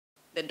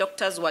The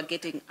doctors were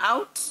getting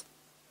out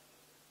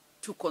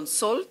to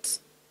consult.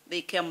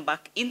 They came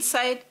back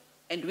inside,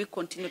 and we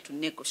continue to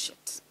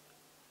negotiate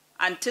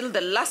until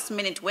the last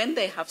minute when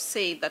they have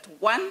said that,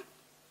 one,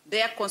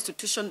 their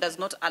constitution does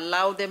not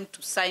allow them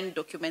to sign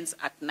documents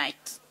at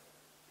night.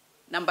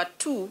 Number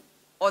two,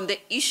 on the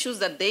issues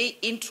that they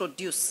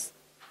introduce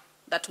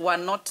that were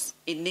not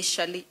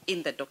initially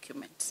in the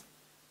document.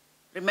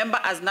 Remember,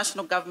 as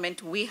national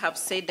government, we have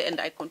said,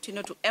 and I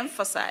continue to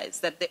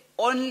emphasize, that the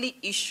only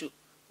issue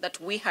that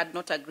we had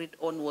not agreed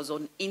on was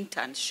on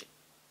internship.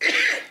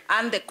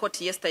 And the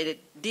court yesterday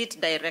did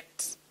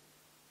direct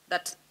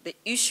that the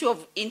issue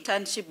of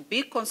internship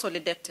be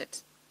consolidated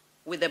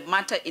with the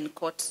matter in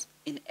court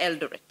in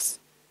Eldoret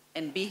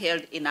and be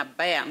held in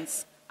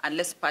abeyance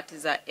unless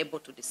parties are able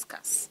to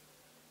discuss.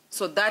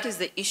 So that is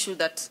the issue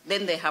that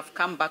then they have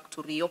come back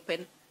to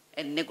reopen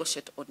and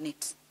negotiate on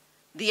it.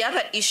 The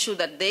other issue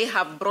that they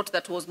have brought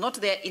that was not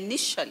there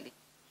initially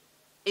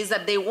is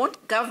that they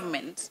want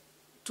government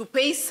to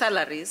pay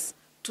salaries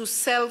to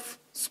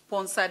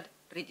self-sponsored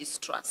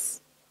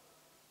registrars.